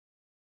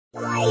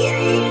Hello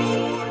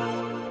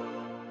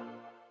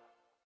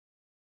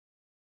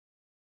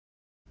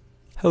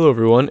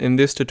everyone, in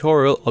this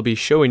tutorial I'll be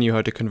showing you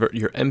how to convert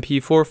your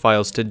MP4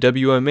 files to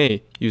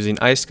WMA using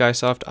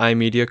iSkysoft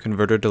iMedia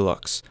Converter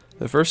Deluxe.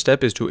 The first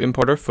step is to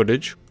import our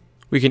footage.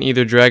 We can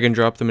either drag and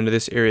drop them into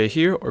this area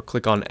here or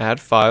click on Add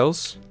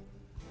Files.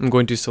 I'm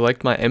going to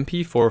select my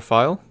MP4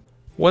 file.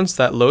 Once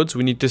that loads,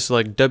 we need to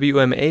select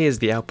WMA as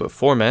the output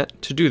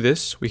format. To do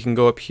this, we can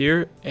go up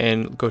here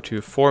and go to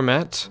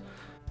Format,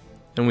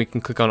 and we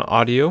can click on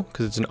Audio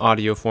because it's an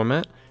audio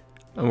format.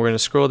 And we're going to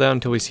scroll down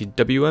until we see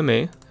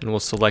WMA, and we'll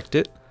select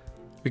it.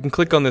 We can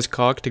click on this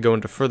cog to go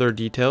into further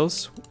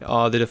details.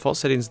 The default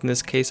settings in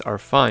this case are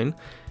fine.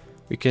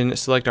 We can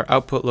select our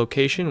output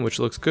location, which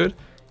looks good.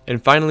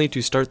 And finally,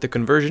 to start the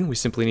conversion, we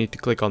simply need to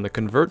click on the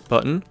Convert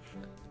button.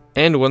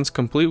 And once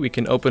complete, we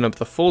can open up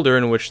the folder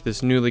in which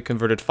this newly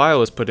converted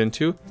file is put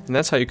into. And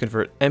that's how you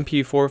convert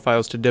MP4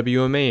 files to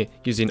WMA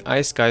using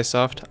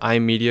iSkysoft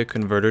iMedia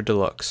Converter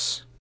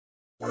Deluxe.